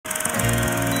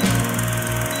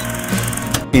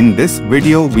In this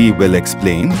video we will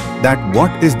explain that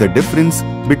what is the difference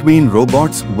between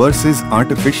robots versus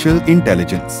artificial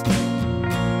intelligence.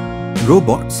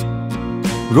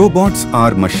 Robots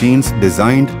are machines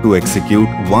designed to execute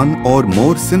one or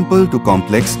more simple to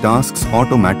complex tasks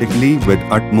automatically with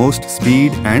utmost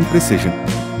speed and precision.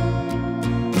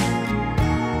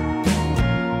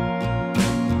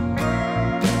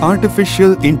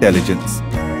 Artificial intelligence.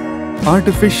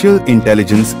 Artificial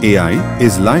intelligence (AI)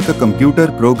 is like a computer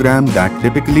program that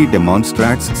typically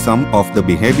demonstrates some of the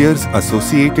behaviors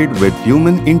associated with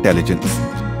human intelligence.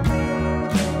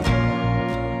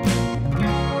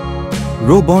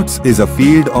 Robots is a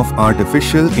field of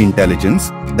artificial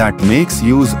intelligence that makes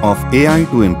use of AI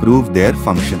to improve their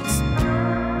functions.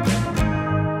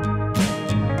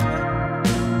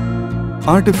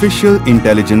 Artificial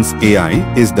intelligence (AI)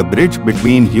 is the bridge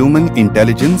between human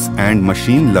intelligence and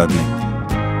machine learning.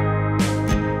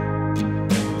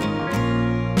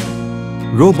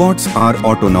 Robots are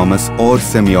autonomous or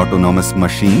semi-autonomous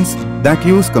machines that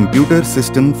use computer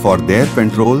system for their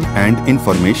control and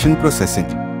information processing.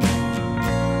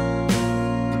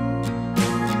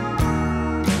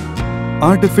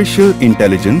 Artificial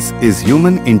intelligence is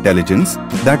human intelligence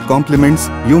that complements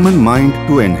human mind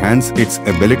to enhance its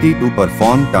ability to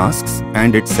perform tasks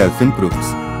and it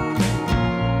self-improves.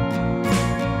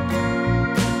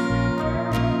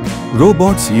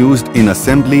 Robots used in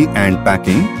assembly and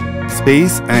packing,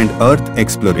 space and earth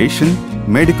exploration,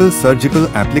 medical surgical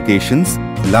applications,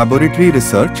 laboratory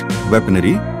research,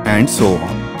 weaponry, and so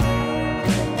on.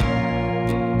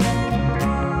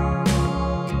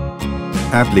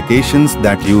 Applications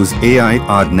that use AI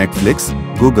are Netflix,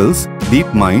 Google's,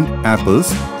 DeepMind, Apple's,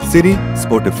 Siri,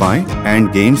 Spotify,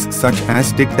 and games such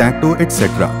as tic-tac-toe,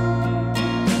 etc.